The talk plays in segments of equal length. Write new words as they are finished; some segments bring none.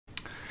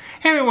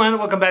Hey everyone,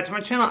 welcome back to my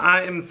channel.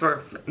 I am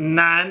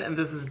Sorks9 and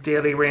this is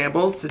Daily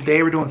Rambles.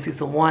 Today we're doing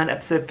season 1,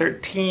 episode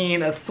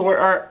 13 of Sword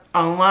Art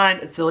Online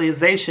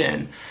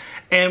Alicization.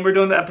 And we're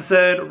doing the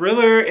episode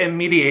Ruler and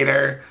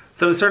Mediator.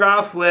 So we start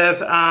off with,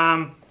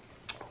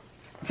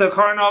 so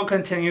Cardinal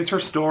continues her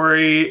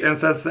story and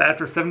says that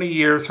after 70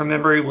 years her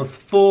memory was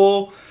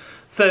full.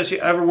 So she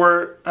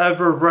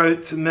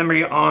overwrote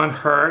memory on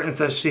her and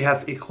says she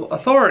has equal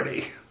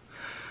authority.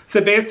 So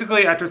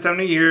basically after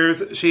 70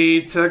 years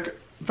she took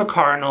the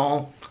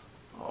Cardinal,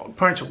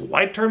 pretty much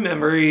wiped her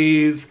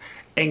memories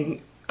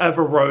and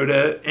overrode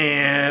it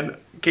and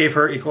gave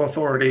her equal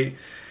authority.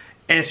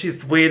 And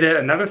she's waited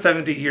another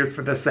 70 years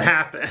for this to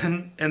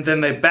happen. And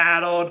then they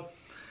battled.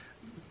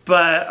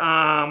 But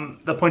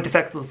the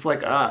Pontifex was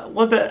like a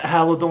little bit,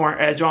 had a little bit more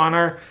edge on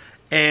her.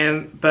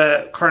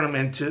 But Cardinal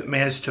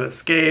managed to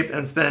escape and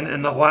has been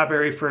in the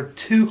library for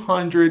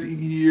 200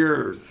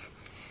 years.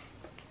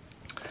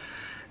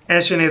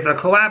 And she needs a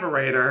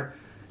collaborator.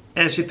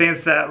 And she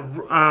thinks that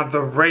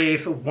the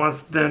Wraith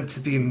wants them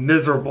to be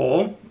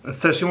miserable.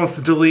 So she wants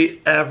to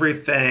delete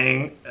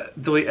everything.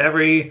 Delete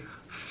every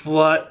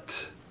floodlight.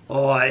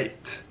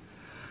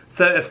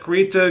 So if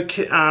Grito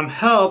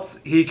helps,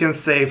 he can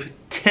save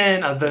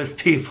 10 of those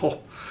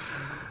people.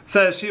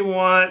 So she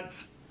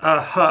wants a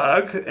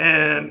hug.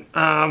 And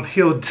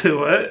he'll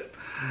do it.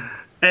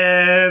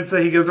 And so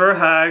he gives her a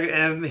hug.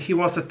 And he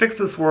wants to fix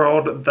this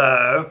world,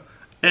 though,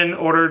 in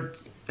order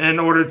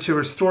to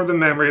restore the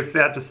memories. They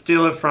have to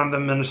steal it from the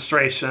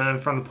administration,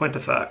 from the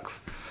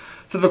Pontifex.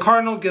 So the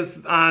Cardinal gives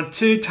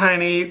 2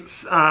 tiny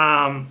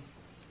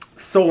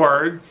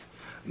swords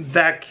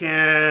that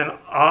can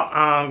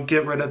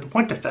get rid of the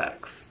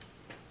Pontifex.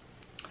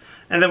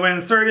 And then when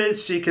inserted,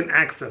 she can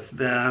access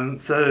them.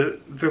 So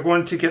they're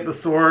going to get the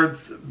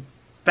swords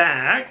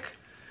back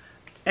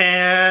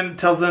and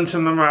tells them to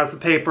memorize the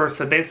paper.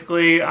 So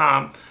basically,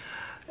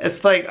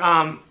 it's like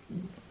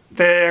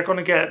they're going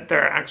to get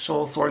their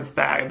actual swords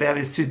back. They have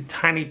these 2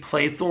 tiny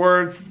plate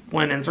swords.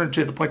 When inserted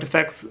to the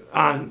Pontifex,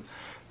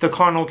 the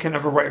Cardinal can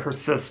overwrite her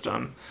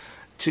system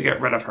to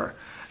get rid of her.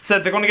 So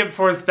they're going to get the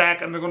swords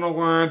back and they're going to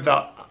learn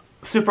the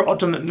super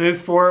ultimate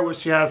moves for it, which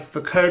she has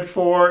the code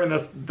for, and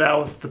that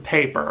was the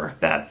paper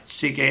that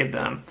she gave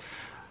them.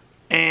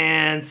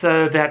 And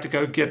so they have to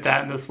go get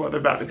that, and that's what they're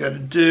about to go to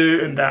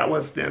do, and that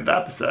was the end of the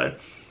episode.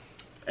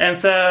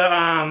 And so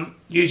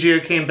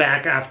Yujiro came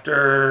back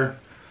after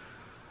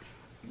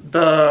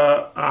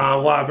the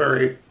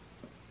library,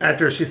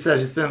 after she said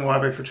she's been in the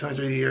library for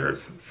 200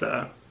 years.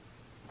 So,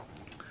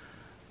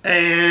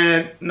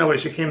 and no way,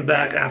 she came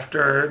back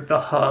after the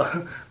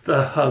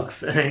hug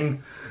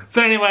thing.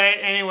 So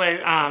anyway,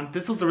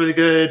 this was a really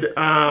good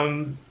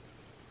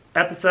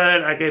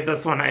episode. I gave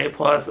this one an A+. I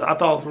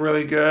thought it was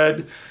really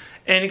good.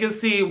 And you can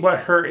see what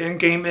her end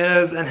game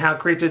is and how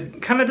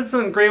Created kind of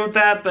doesn't agree with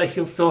that, but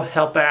he'll still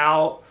help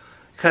out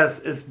because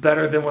it's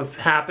better than what's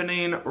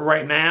happening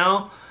right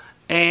now.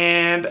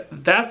 And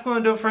that's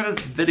going to do it for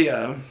this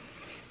video.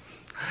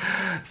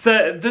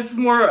 So this is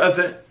more of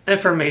an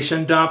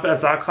information dump,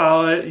 as I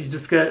call it. You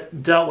just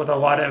get dealt with a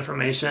lot of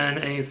information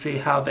and you see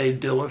how they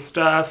deal with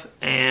stuff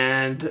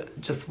and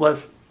just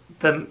what's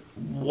the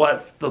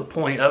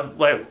point of,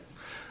 like,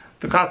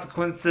 the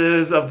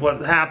consequences of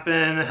what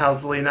happened,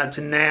 how's leading up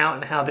to now,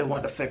 and how they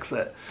want to fix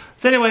it.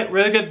 So anyway,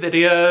 really good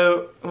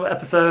video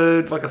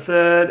episode, like I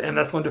said, and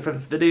that's going to do it for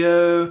this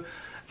video.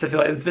 So if you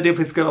like this video,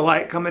 please go to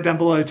like, comment down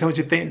below, tell me what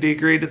you think, do you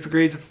agree,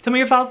 disagree, just tell me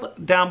your thoughts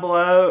down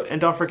below,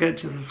 and don't forget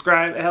to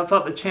subscribe. It helps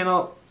out the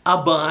channel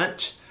a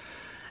bunch.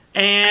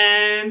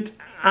 And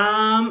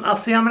I'll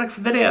see you on my next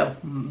video.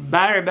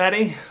 Bye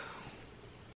everybody.